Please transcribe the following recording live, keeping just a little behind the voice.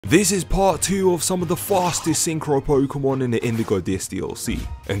This is part 2 of some of the fastest synchro Pokemon in the Indigo Disk DLC.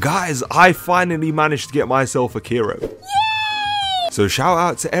 And guys, I finally managed to get myself a Kiro. So shout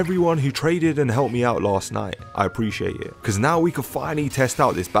out to everyone who traded and helped me out last night. I appreciate it. Because now we can finally test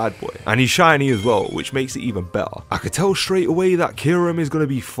out this bad boy. And he's shiny as well, which makes it even better. I could tell straight away that Kyurem is going to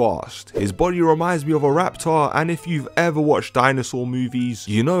be fast. His body reminds me of a raptor, and if you've ever watched dinosaur movies,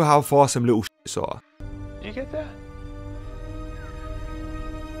 you know how fast some little shits are. You get that?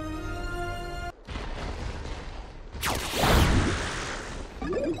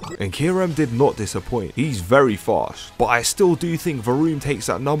 And Kyurem did not disappoint. He's very fast, but I still do think Varoom takes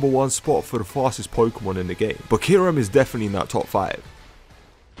that #1 spot for the fastest Pokemon in the game. But Kyurem is definitely in that top 5.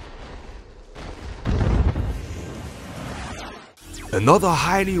 Another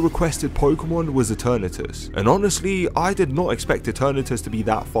highly requested Pokemon was Eternatus, and honestly, I did not expect Eternatus to be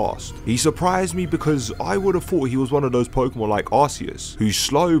that fast. He surprised me because I would have thought he was one of those Pokemon like Arceus, who's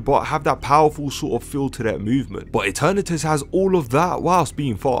slow but have that powerful sort of feel to their movement. But Eternatus has all of that whilst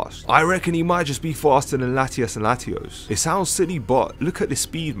being fast. I reckon he might just be faster than Latias and Latios. It sounds silly, but look at the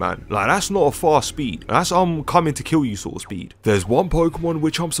speed, man. Like, that's not a fast speed. That's coming to kill you sort of speed. There's one Pokemon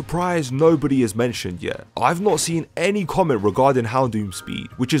which I'm surprised nobody has mentioned yet. I've not seen any comment regarding Houndoom's speed,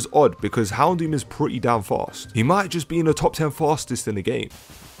 which is odd because Houndoom is pretty damn fast. He might just be in the top 10 fastest in the game.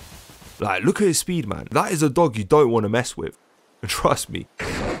 Like, look at his speed, man. That is a dog you don't want to mess with. Trust me.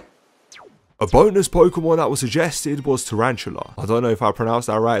 A bonus Pokemon that was suggested was Tarantula. I don't know if I pronounced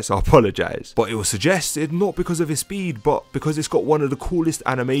that right, so I apologize. But it was suggested not because of his speed, but because it's got one of the coolest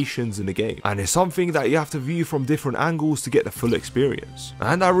animations in the game. And it's something that you have to view from different angles to get the full experience.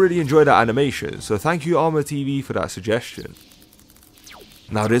 And I really enjoyed that animation, so thank you Armor TV for that suggestion.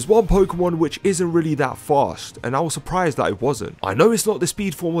 Now there's one Pokemon which isn't really that fast, and I was surprised that it wasn't. I know it's not the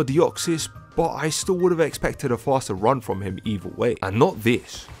speed form of Deoxys, but I still would have expected a faster run from him either way, and not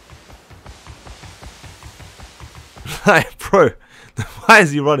this. Like, bro, why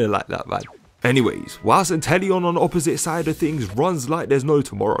is he running like that, man? Anyways, whilst Inteleon on the opposite side of things runs like there's no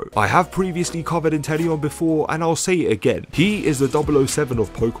tomorrow. I have previously covered Inteleon before, and I'll say it again. He is the 007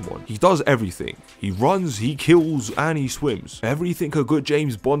 of Pokemon. He does everything. He runs, he kills, and he swims. Everything a good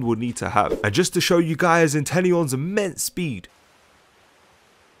James Bond would need to have. And just to show you guys Inteleon's immense speed,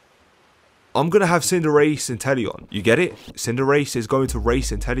 I'm gonna have Cinderace Inteleon. You get it? Cinderace is going to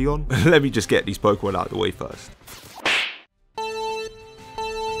race Inteleon. Let me just get these Pokemon out of the way first.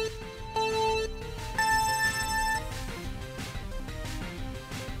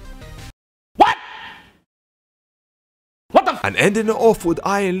 And ending it off with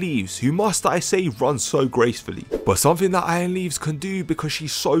Iron Leaves, who must I say runs so gracefully. But something that Iron Leaves can do because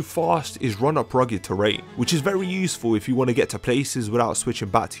she's so fast is run up rugged terrain, which is very useful if you want to get to places without switching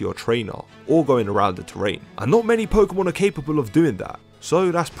back to your trainer or going around the terrain. And not many Pokemon are capable of doing that,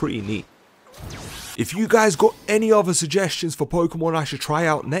 so that's pretty neat. If you guys got any other suggestions for Pokemon I should try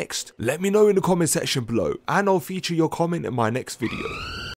out next, let me know in the comment section below and I'll feature your comment in my next video.